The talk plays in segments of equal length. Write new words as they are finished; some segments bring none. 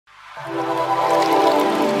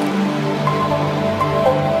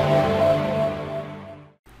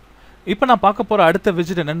இப்போ நான் பார்க்க போற அடுத்த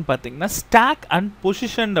widget என்னன்னு பாத்தீங்கன்னா stack and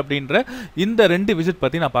position அப்படிங்கற இந்த ரெண்டு widget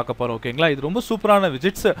பத்தி நான் பார்க்க போறேன் ஓகேங்களா இது ரொம்ப சூப்பரான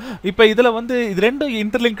widgets இப்போ இதுல வந்து இது ரெண்டும்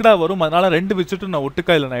இன்டர்லிங்க்டா வரும் அதனால ரெண்டு widget நான்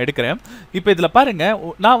ஒட்டுக்கா இல்ல நான் எடுக்கிறேன் இப்போ இதுல பாருங்க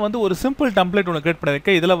நான் வந்து ஒரு சிம்பிள் டெம்ப்ளேட் ஒன்னு கிரியேட்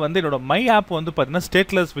பண்ணிருக்கேன் இதுல வந்து என்னோட my app வந்து பாத்தீங்கன்னா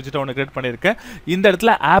stateless widget ஒன்னு கிரியேட் பண்ணிருக்கேன் இந்த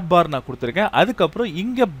இடத்துல app bar நான் கொடுத்திருக்கேன் அதுக்கு அப்புறம்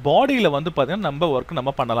இங்க பாடியில வந்து பாத்தீங்கன்னா நம்ம வர்க்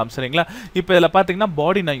நம்ம பண்ணலாம் சரிங்களா இப்போ இதுல பாத்தீங்கன்னா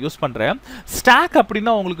பாடி நான் யூஸ் பண்றேன் stack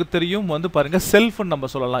அப்படினா உங்களுக்கு தெரியும் வந்து பாருங்க self ன்னு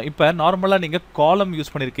நம்ம சொல்லலாம் இப்போ நார்மலா நீங்க காலம்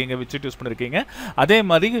யூஸ் பண்ணிருக்கீங்க widget யூஸ் பண்ணிருக்கீங்க அதே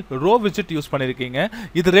மாதிரி row widget யூஸ் பண்ணிருக்கீங்க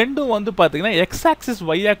இது ரெண்டும் வந்து பாத்தீங்கன்னா x axis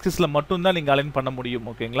y axisல மட்டும் தான் நீங்க அலைன் பண்ண முடியும்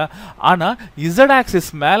ஓகேங்களா ஆனா z axis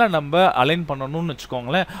மேல நம்ம அலைன் பண்ணனும்னு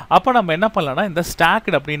வெச்சுக்கோங்களேன் அப்ப நம்ம என்ன பண்ணலாம்னா இந்த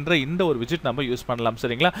stacked அப்படிங்கற இந்த ஒரு widget நம்ம யூஸ் பண்ணலாம்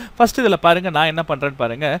சரிங்களா ஃபர்ஸ்ட் இதல பாருங்க நான் என்ன பண்றேன்னு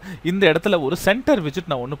பாருங்க இந்த இடத்துல ஒரு சென்டர்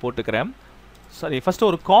widget நான் ஒன்னு போட்டுக்கறேன் சரி ஃபர்ஸ்ட்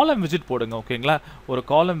ஒரு காலம் widget போடுங்க ஓகேங்களா ஒரு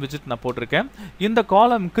காலம் widget நான் போட்டுருக்கேன் இந்த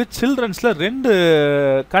காலம்க்கு childrensல ரெண்டு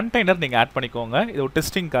கண்டெய்னர் நீங்க ஆட் பண்ணிக்கோங்க இது ஒரு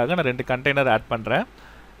டெஸ்டிங்காக நான் ரெண்டு கண்டெய்னர் ஆட் பண்றேன்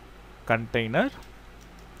கண்டெய்னர்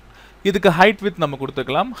இதுக்கு height width நம்ம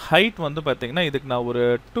கொடுத்துக்கலாம் height வந்து பாத்தீங்கன்னா இதுக்கு நான் ஒரு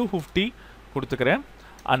 250 கொடுத்துக்கறேன்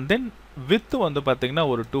and then width வந்து பாத்தீங்கன்னா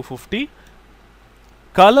ஒரு 250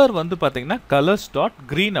 கலர் வந்து பாத்தீங்கன்னா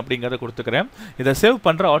colors.green அப்படிங்கறத கொடுத்துக்கறேன் இத சேவ்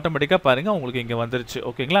பண்ற ஆட்டோமேட்டிக்கா பாருங்க உங்களுக்கு இங்க வந்துருச்சு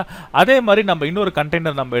ஓகேங்களா அதே மாதிரி நம்ம இன்னொரு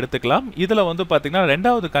கண்டெய்னர் நம்ம எடுத்துக்கலாம் இதுல வந்து பாத்தீங்கன்னா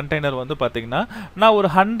இரண்டாவது கண்டெய்னர் வந்து பாத்தீங்கன்னா நான் ஒரு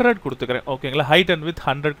 100 கொடுத்துக்கறேன் ஓகேங்களா height and width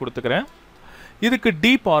 100 கொடுத்துக்கறேன் இதுக்கு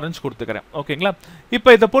deep orange கொடுத்துக்கறேன் ஓகேங்களா இப்போ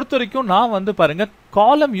இத பொறுத்த வரைக்கும் நான் வந்து பாருங்க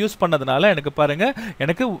காலம் யூஸ் பண்ணதுனால எனக்கு பாருங்க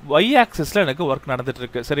எனக்கு y axisல எனக்கு வர்க் நடந்துட்டு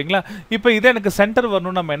இருக்கு சரிங்களா இப்போ இது எனக்கு சென்டர்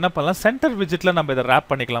வரணும் நம்ம என்ன பண்ணலாம் சென்டர் widgetல நம்ம இத ராப்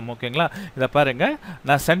பண்ணிக்கலாம் ஓகேங்களா இத பாருங்க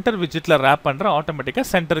நான் சென்டர் widgetல ராப் பண்றேன் ஆட்டோமேட்டிக்கா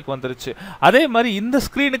சென்டருக்கு வந்துருச்சு அதே மாதிரி இந்த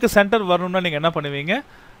ஸ்கிரீனுக்கு சென்டர் வரணும்னா நீங்க என்ன பண்ணுவீங்க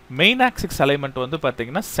மெயின் ஆக்சிஸ் அலைன்மென்ட் வந்து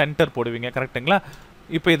பாத்தீங்கன்னா சென்டர் போடுவீங்க கரெக்ட்டுங்களா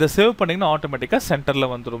இப்போ இத சேவ் பண்ணீங்கன்னா ஆட்டோமேட்டிக்கா சென்டர்ல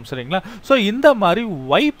வந்துரும் சரிங்களா சோ இந்த மாதிரி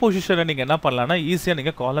y பொசிஷனை நீங்க என்ன பண்ணலாம்னா ஈஸியா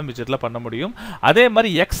நீங்க காலம் widgetல பண்ண முடியும் அதே மாதிரி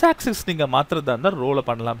x axis நீங்க மாத்துறதா இருந்தா ரோல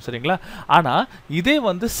பண்ணலாம் சரிங்களா ஆனா இதே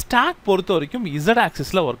வந்து ஸ்டாக் பொறுத்த வரைக்கும் z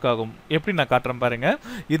axisல வர்க் ஆகும் எப்படி நான் காட்றேன் பாருங்க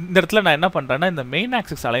இந்த இடத்துல நான் என்ன பண்றேன்னா இந்த மெயின்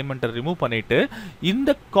ஆக்சிஸ் அலைன்மென்ட்டை ரிமூவ் பண்ணிட்டு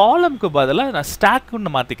இந்த காலம்க்கு பதிலா நான்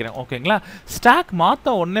ஸ்டாக்னு மாத்திக்கிறேன் ஓகேங்களா ஸ்டாக்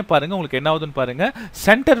மாத்த உடனே பாருங்க உங்களுக்கு என்ன ஆகுதுன்னு பாருங்க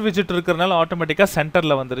சென்டர் widget இருக்கறனால ஆட்டோமேட்டிக்கா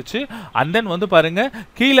சென்டர்ல வந்துருச்சு and then வந்து பாருங்க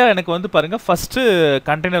கீழ எனக்கு வந்து பாருங்க ஃபர்ஸ்ட்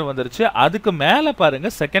கண்டெய்னர் வந்துருச்சு அதுக்கு மேல பாருங்க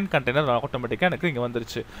செகண்ட் கண்டெய்னர் ஆட்டோமேட்டிக்கா எனக்கு இங்க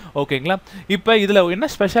வந்துருச்சு ஓகேங்களா இப்போ இதுல என்ன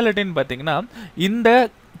ஸ்பெஷாலிட்டின்னு பாத்தீங்கன்னா இந்த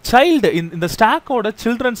child இந்த ஸ்டாக்கோட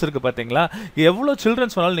childrens இருக்கு பாத்தீங்களா எவ்வளவு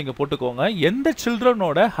childrens வேணாலும் நீங்க போட்டுக்கோங்க எந்த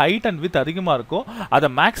childrenோட height and width அதிகமா இருக்கோ அத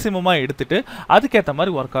மேக்ஸिमமா எடுத்துட்டு அதுக்கு ஏத்த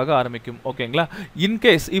மாதிரி வர்க் ஆக ஆரம்பிக்கும் ஓகேங்களா இன்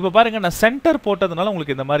கேஸ் இப்போ பாருங்க நான் சென்டர் போட்டதனால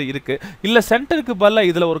உங்களுக்கு இந்த மாதிரி இருக்கு இல்ல சென்டருக்கு பதிலா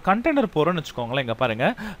இதுல ஒரு கண்டெய்னர் போறேன்னு வெச்சுக்கோங்களேன் இங்க பாருங்க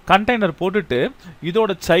கண்டெய்னர் போட்டுட்டு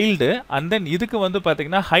இதோட child and then இதுக்கு வந்து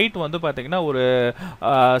பாத்தீங்கன்னா height வந்து பாத்தீங்கன்னா ஒரு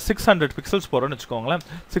 600 பிக்சல்ஸ் போறேன்னு வெச்சுக்கோங்களேன்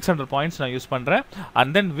 600 பாயிண்ட்ஸ் நான் யூஸ் பண்றேன்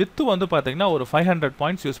and then width வந்து பாத்தீங்கன்னா ஒரு 500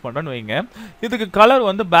 பாயிண்ட்ஸ் யூஸ் பண்றேன்னு வைங்க இதுக்கு கலர்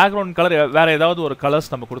வந்து பேக்ரவுண்ட் கலர் வேற ஏதாவது ஒரு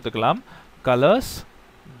கலர்ஸ் நம்ம கொடுத்துக்கலாம் கலர்ஸ்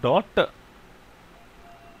டாட்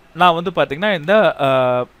நான் வந்து பாத்தீங்கன்னா இந்த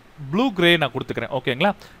ப்ளூ கிரே நான் கொடுத்துக்கிறேன் ஓகேங்களா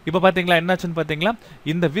இப்போ பாத்தீங்களா என்னாச்சுன்னு பாத்தீங்களா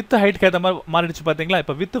இந்த width height ஏத்த மாதிரி மாறிடுச்சு பாத்தீங்களா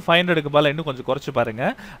இப்போ width 500 க்கு பதிலா இன்னும் கொஞ்சம் குறைச்சு பாருங்க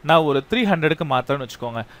நான் ஒரு 300 க்கு மாத்தறேன்னு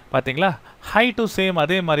வெச்சுக்கோங்க பாத்தீங்களா height சேம்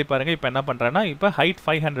அதே மாதிரி பாருங்க இப்போ என்ன பண்றேன்னா இப்போ height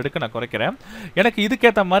 500 க்கு நான் குறைக்கிறேன் எனக்கு இதுக்கு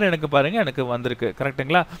ஏத்த மாதிரி எனக்கு பாருங்க எனக்கு வந்திருக்கு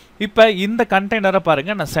கரெக்ட்டுங்களா இப்போ இந்த கண்டெய்னரை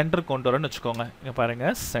பாருங்க நான் சென்டர் கொண்டு வரேன்னு வெச்சுக்கோங்க இங்க பாருங்க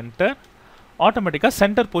சென்டர் ஆட்டோமேட்டிக்கா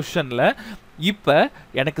சென்டர் பொசிஷன்ல இப்போ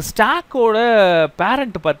எனக்கு ஸ்டாக்கோட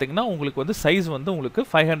பேரண்ட் பாத்தீங்கன்னா உங்களுக்கு வந்து சைஸ் வந்து உங்களுக்கு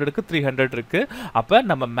 500 க்கு 300 இருக்கு அப்ப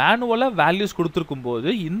நம்ம மேனுவலா வேல்யூஸ்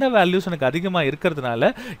கொடுத்திருக்கும்போது இந்த வேல்யூஸ் எனக்கு அதிகமா இருக்குிறதுனால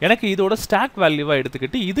எனக்கு இதோட ஸ்டாக் வேல்யூவா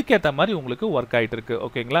எடுத்துக்கிட்டு இதுக்கு ஏத்த மாதிரி உங்களுக்கு வர்க் ஆயிட்டு இருக்கு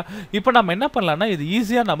ஓகேங்களா இப்போ நாம என்ன பண்ணலாம்னா இது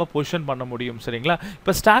ஈஸியா நம்ம பொசிஷன் பண்ண முடியும் சரிங்களா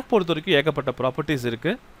இப்போ ஸ்டாக் பொறுத்தவரைக்கும் ஏகப்பட்ட ப்ராப்பர்ட்டீஸ்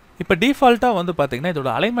இருக்கு இப்போ டிஃபால்ட்டா வந்து பாத்தீங்கன்னா இதோட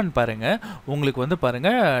அலைன்மென்ட் பாருங்க உங்களுக்கு வந்து பாருங்க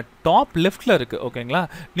டாப் லெஃப்ட்ல இருக்கு ஓகேங்களா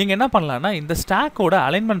நீங்க என்ன பண்ணலாம்னா இந்த ஸ்டாக்கோட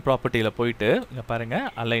அலைன்மென்ட் ப்ராப்பர்ட்டில போய்ட்டு இங்க பாருங்க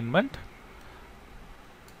அலைன்மென்ட்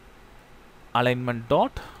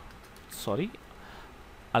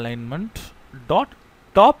டாட்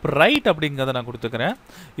டாப் ரைட் அப்படிங்கறத நான் கொடுத்துக்கிறேன்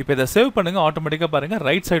இப்போ இத சேவ் பண்ணுங்க ஆட்டோமேட்டிக்கா பாருங்க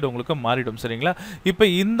ரைட் சைடு உங்களுக்கு மாறிடும் சரிங்களா இப்போ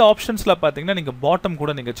இந்த ஆப்ஷன்ஸ்ல பாத்தீங்கன்னா நீங்க பாட்டம்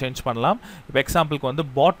கூட நீங்க சேஞ்ச் பண்ணலாம் இப்போ எக்ஸாம்பிளுக்கு வந்து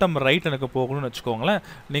பாட்டம் ரைட் எனக்கு போகணும்னு வெச்சுக்கோங்களேன்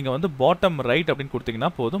நீங்க வந்து பாட்டம் ரைட் அப்படினு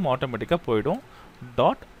கொடுத்தீங்கன்னா போதும் ஆட்டோமேட்டிக்கா போய்டும்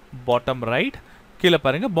டாட் பாட்டம் ரைட் கீழே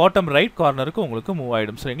பாருங்க பாட்டம் ரைட் கார்னருக்கு உங்களுக்கு மூவ்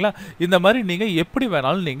ஆயிடும் சரிங்களா இந்த மாதிரி நீங்க எப்படி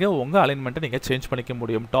வேணாலும் நீங்க உங்க அலைன்மெண்ட்டை நீங்க சேஞ்ச் பண்ணிக்க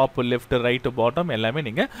முடியும் டாப் லெஃப்ட் ரைட் பாட்டம் எல்லாமே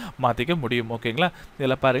நீங்க மாத்திக்க முடியும் ஓகேங்களா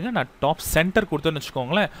இதல பாருங்க நான் டாப் சென்டர் கொடுத்தேன்னு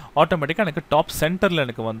வெச்சுக்கோங்களேன் ஆட்டோமேட்டிக்கா எனக்கு டாப் சென்டர்ல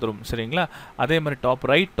எனக்கு வந்துரும் சரிங்களா அதே மாதிரி டாப்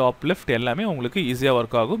ரைட் டாப் லெஃப்ட் எல்லாமே உங்களுக்கு ஈஸியா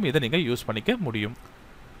வர்க் ஆகும் இத நீங்க யூஸ் பண்ணிக்க முடியும்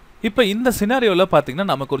இப்போ இந்த சினாரியோல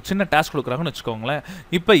பாத்தீங்கன்னா நமக்கு ஒரு சின்ன டாஸ்க் கொடுக்கறாங்கன்னு வெச்சுக்கோங்களேன்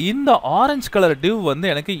இப்போ இந்த ஆரஞ்சு கலர் div வந்து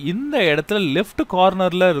எனக்கு இந்த இடத்துல லெஃப்ட்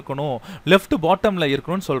கார்னர்ல இருக்கணும் லெஃப்ட் பாட்டம்ல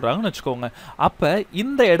இருக்கணும்னு சொல்றாங்கன்னு வெச்சுக்கோங்க அப்ப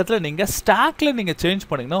இந்த இடத்துல நீங்க ஸ்டாக்ல நீங்க சேஞ்ச்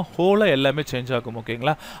பண்ணீங்கன்னா ஹோலா எல்லாமே சேஞ்ச் ஆகும்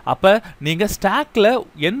ஓகேங்களா அப்ப நீங்க ஸ்டாக்ல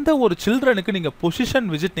எந்த ஒரு சில்ட்ரனுக்கு நீங்க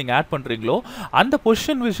பொசிஷன் விசிட் நீங்க ஆட் பண்றீங்களோ அந்த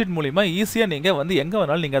பொசிஷன் விசிட் மூலமா ஈஸியா நீங்க வந்து எங்க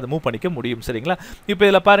வேணாலும் நீங்க அதை மூவ் பண்ணிக்க முடியும் சரிங்களா இப்போ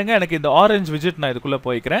இதல பாருங்க எனக்கு இந்த ஆரஞ்சு விசிட் நான் இதுக்குள்ள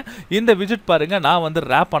போய்க்கிறேன் இந்த விசிட் பாருங்க நான் வந்து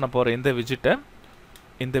ராப் பண்ண போறேன்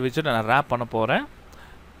இந்த விஜெட் நான் ராப் பண்ண போறேன்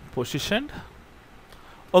பொசிஷன்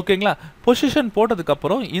ஓகேங்களா பொசிஷன் போட்டதுக்கு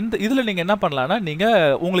அப்புறம் இந்த இதுல நீங்க என்ன பண்ணலாம்னா நீங்க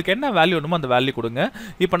உங்களுக்கு என்ன வேல்யூ வேணுமோ அந்த வேல்யூ கொடுங்க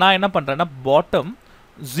இப்போ நான் என்ன பண்றேன்னா பாட்டம்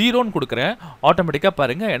 0 ன்னு கொடுக்கிறேன் ஆட்டோமேட்டிக்கா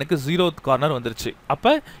பாருங்க எனக்கு 0th கார்னர் வந்துருச்சு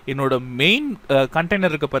அப்ப என்னோட மெயின்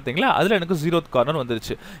கண்டெய்னர் இருக்கு பாத்தீங்களா அதுல எனக்கு 0th கார்னர்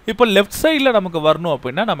வந்துருச்சு இப்போ லெஃப்ட் சைடுல நமக்கு வரணும்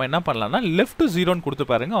அப்படினா நம்ம என்ன பண்ணலாம்னா லெஃப்ட் 0 ன்னு கொடுத்து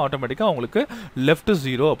பாருங்க ஆட்டோமேட்டிக்கா உங்களுக்கு லெஃப்ட்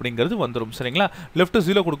 0 அப்படிங்கிறது வந்துரும் சரிங்களா லெஃப்ட்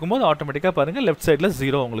 0 கொடுக்கும்போது ஆட்டோமேட்டிக்கா பாருங்க லெஃப்ட் சைடுல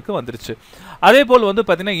 0 உங்களுக்கு வந்துருச்சு அதே போல வந்து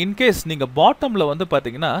பாத்தீங்கன்னா இன் கேஸ் நீங்க பாட்டம்ல வந்து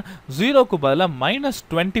பாத்தீங்கன்னா 0 க்கு பதிலா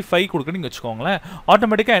 -25 கொடுக்கணும்னு வெச்சுக்கோங்களேன்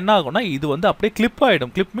ஆட்டோமேட்டிக்கா என்ன ஆகும்னா இது வந்து அப்படியே கிளிப்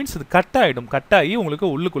ஆயிடும் கிளிப் மீன்ஸ் இது கட் ஆயிடும் கட் ஆகி உங்களுக்கு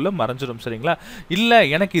உள்ளுக்குள்ள மறைஞ்சிரும் சரிங்களா இல்ல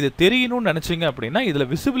எனக்கு இது தெரியணும்னு நினைச்சீங்க அப்படினா இதுல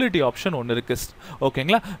விசிபிலிட்டி ஆப்ஷன் ஒன்னு இருக்கு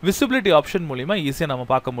ஓகேங்களா விசிபிலிட்டி ஆப்ஷன் மூலமா ஈஸியா நாம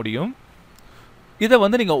பார்க்க முடியும் இத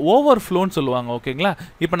வந்து நீங்க ஓவர்ஃப்ளோன்னு சொல்லுவாங்க ஓகேங்களா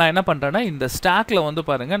இப்போ நான் என்ன பண்றேன்னா இந்த ஸ்டாக்ல வந்து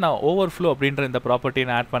பாருங்க நான் ஓவர்ஃப்ளோ அப்படிங்கற இந்த ப்ராப்பர்ட்டியை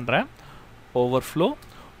நான் ஆட் பண்றேன்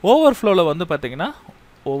ஓவர்ஃப்ளோல வந்து பாத்தீங்கன்னா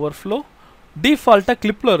ஓவர்ஃப்ளோ டிஃபால்ட்டா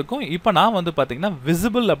கிளிப்ல இருக்கும் இப்போ நான் வந்து பாத்தீங்கன்னா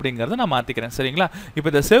விசிபிள் அப்படிங்கறத நான் மாத்திக்கிறேன் சரிங்களா இப்போ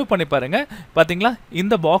இத சேவ் பண்ணி பாருங்க பாத்தீங்களா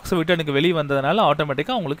இந்த பாக்ஸ் விட்டு எனக்கு வெளிய வந்ததனால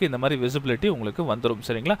ஆட்டோமேட்டிக்கா உங்களுக்கு இந்த மாதிரி விசிபிலிட்டி உங்களுக்கு வந்துரும்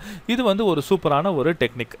சரிங்களா இது வந்து ஒரு சூப்பரான ஒரு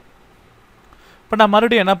டெக்னிக் இப்போ நான்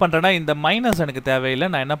மறுபடியும் என்ன பண்றேன்னா இந்த மைனஸ் எனக்கு தேவையில்லை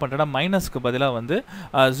நான் என்ன பண்றேன்னா மைனஸ்க்கு பதிலா வந்து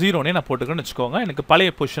 0 னே நான் போட்டுக்கிறேன்னு வெச்சுக்கோங்க எனக்கு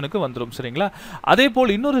பழைய பொசிஷனுக்கு வந்துரும் சரிங்களா அதே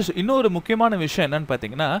போல் இன்னொரு முக்கியமான விஷயம் என்னன்னு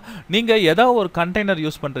பாத்தீங்கன்னா நீங்க ஏதாவது ஒரு கண்டெய்னர்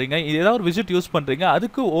யூஸ் பண்றீங்க ஏதாவது ஒரு விசிட் யூஸ் பண்றீங்க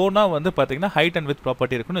அதுக்கு ஓனா வந்து பாத்தீங்கன்னா ஹைட் அண்ட் விட்த்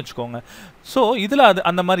ப்ராப்பர்ட்டி இருக்குன்னு வெச்சுக்கோங்க சோ இதுல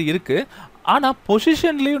அந்த மாதிரி இருக்கு ஆனா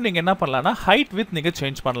பொசிஷன்லயும் நீங்க என்ன பண்ணலாம்னா ஹைட் வித் நீங்க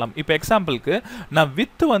சேஞ்ச் பண்ணலாம் இப்போ எக்ஸாம்பிளுக்கு நான்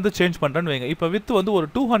வித் வந்து சேஞ்ச் பண்றேன்னு வைங்க இப்போ வித் வந்து ஒரு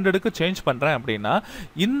 200 க்கு சேஞ்ச் பண்றேன் அப்படினா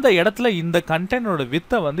இந்த இடத்துல இந்த கண்டெய்னரோட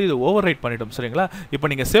வித்தை வந்து இது ஓவர்ரைட் பண்ணிடும் சரிங்களா இப்போ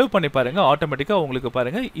நீங்க சேவ் பண்ணி பாருங்க ஆட்டோமேட்டிக்கா உங்களுக்கு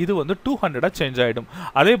பாருங்க இது வந்து 200 ஆ சேஞ்ச் ஆயிடும்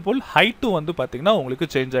அதே போல் ஹைட் வந்து பாத்தீங்கன்னா உங்களுக்கு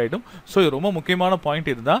சேஞ்ச் ஆயிடும் சோ இது ரொம்ப முக்கியமான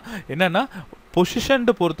பாயிண்ட் இதுதான் என்னன்னா பொசிஷன்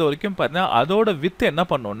பொறுத்த வரைக்கும் பார்த்தா அதோட வித் என்ன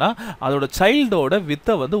பண்ணும்னா அதோட சைல்டோட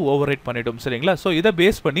வித்தை வந்து ஓவர்ரைட் பண்ணிடும் சரிங்களா சோ இத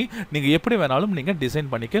பேஸ் பண்ணி நீங்க எப்படி வேணாலும் நீங்க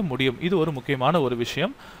டிசைன் பண்ணிக்க முடியும் இது ஒரு முக்கியமான ஒரு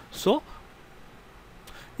விஷயம் சோ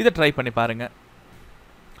இத ட்ரை பண்ணி பாருங்க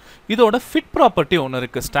இதோட ஃபிட் ப்ராப்பர்ட்டி ஒன்னு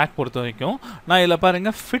இருக்கு ஸ்டாக் பொறுத்த வரைக்கும் நான் இதல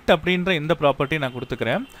பாருங்க ஃபிட் அப்படிங்கற இந்த ப்ராப்பர்ட்டி நான்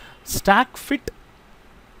கொடுத்துக்கிறேன் ஸ்டாக் ஃபிட்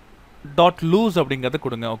டாட் லூஸ் அப்படிங்கறது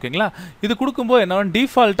கொடுங்க ஓகேங்களா இது கொடுக்கும்போது என்ன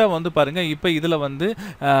டிஃபால்ட்டா வந்து பாருங்க இப்போ இதுல வந்து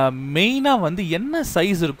மெயினா வந்து என்ன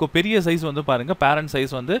சைஸ் இருக்கோ பெரிய சைஸ் வந்து பாருங்க பேரண்ட்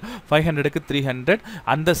சைஸ் வந்து 500 க்கு 300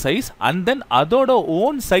 அந்த சைஸ் and then அதோட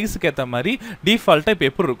ஓன் சைஸ்க்கு ஏத்த மாதிரி டிஃபால்ட்டா இப்போ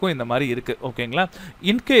எப்படி இருக்கும் இந்த மாதிரி இருக்கு ஓகேங்களா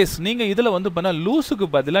இன் கேஸ் நீங்க இதுல வந்து பண்ண லூஸ்க்கு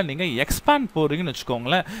பதிலா நீங்க எக்ஸ்பாண்ட் போறீங்கன்னு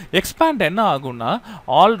வெச்சுக்கோங்களேன் எக்ஸ்பாண்ட் என்ன ஆகும்னா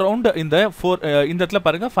ஆல் ரவுண்ட் இந்த இடத்துல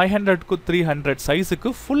பாருங்க 500 க்கு 300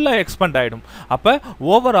 சைஸ்க்கு ஃபுல்லா எக்ஸ்பாண்ட் ஆயிடும் அப்ப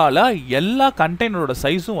ஓவராலா எல்லா கண்டெய்னரோட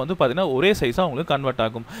சைஸும் வந்து பாத்தீங்கன்னா ஒரே சைஸா உங்களுக்கு கன்வர்ட்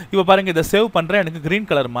ஆகும் இப்போ பாருங்க இத சேவ் பண்றேன் எனக்கு green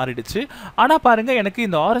கலர் மாறிடுச்சு ஆனா பாருங்க எனக்கு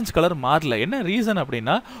இந்த ஆரஞ்சு கலர் மாறல என்ன ரீசன்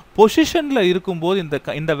அப்படினா பொசிஷன்ல இருக்கும்போது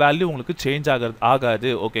இந்த வேல்யூ உங்களுக்கு சேஞ்ச்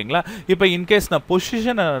ஆகாது ஓகேங்களா இப்போ இன் கேஸ் நான்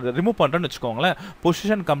பொசிஷனை ரிமூவ் பண்றேன்னு வெச்சுக்கோங்களேன்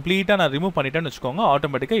பொசிஷன் கம்ப்ளீட்டா நான் ரிமூவ் பண்ணிட்டேன்னு வெச்சுக்கோங்க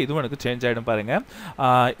ஆட்டோமேட்டிக்கா இதுவும் எனக்கு சேஞ்ச் ஆயிடும் பாருங்க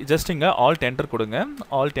ஜஸ்ட் இங்க ஆல்ட் என்டர் கொடுங்க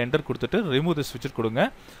ஆல்ட் என்டர் கொடுத்துட்டு ரிமூவ் திஸ் விட்ஜெட் கொடுங்க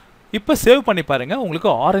இப்போ சேவ் பண்ணி பாருங்க உங்களுக்கு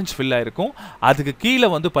ஆரஞ்சு ஃபில் ஆயிருக்கும் அதுக்கு கீழ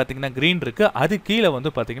வந்து பாத்தீங்கன்னா green இருக்கு அது கீழ வந்து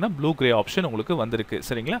பாத்தீங்கன்னா ப்ளூ கிரே ஆப்ஷன் உங்களுக்கு வந்திருக்கு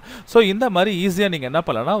சரிங்களா சோ இந்த மாதிரி ஈஸியா நீங்க என்ன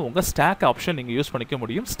பண்ணலாம்னா உங்க ஸ்டாக் ஆப்ஷன் நீங்க யூஸ் பண்ணிக்க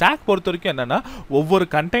முடியும் ஸ்டாக் பொறுத்தவரைக்கும் என்னன்னா ஒவ்வொரு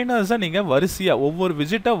கண்டெய்னர்ஸை நீங்க வரிசையா ஒவ்வொரு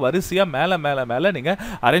விசிட்டா வரிசையா மேல நீங்க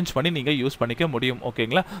அரேஞ்ச் பண்ணி நீங்க யூஸ் பண்ணிக்க முடியும்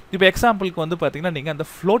ஓகேங்களா இப்போ எக்ஸாம்பிளுக்கு வந்து பாத்தீங்கன்னா நீங்க அந்த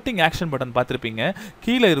ஃப்ளோட்டிங் ஆக்ஷன் பட்டன் பார்த்திருப்பீங்க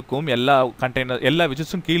கீழ இருக்கும் எல்லா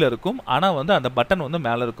விசிட்ஸும் கீழ இருக்கும் ஆனா வந்து அந்த பட்டன் வந்து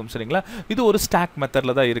மேல இருக்கும் சரிங்களா இது ஒரு ஸ்டாக்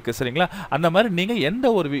மெத்தட்ல தான் இருக்கு சரிங்களா அந்த மாதிரி நீங்க எந்த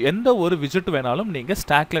ஒரு விசிட் வேணாலும் நீங்க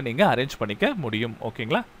ஸ்டாக்ல நீங்க அரேஞ்ச் பண்ணிக்க முடியும்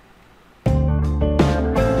ஓகேங்களா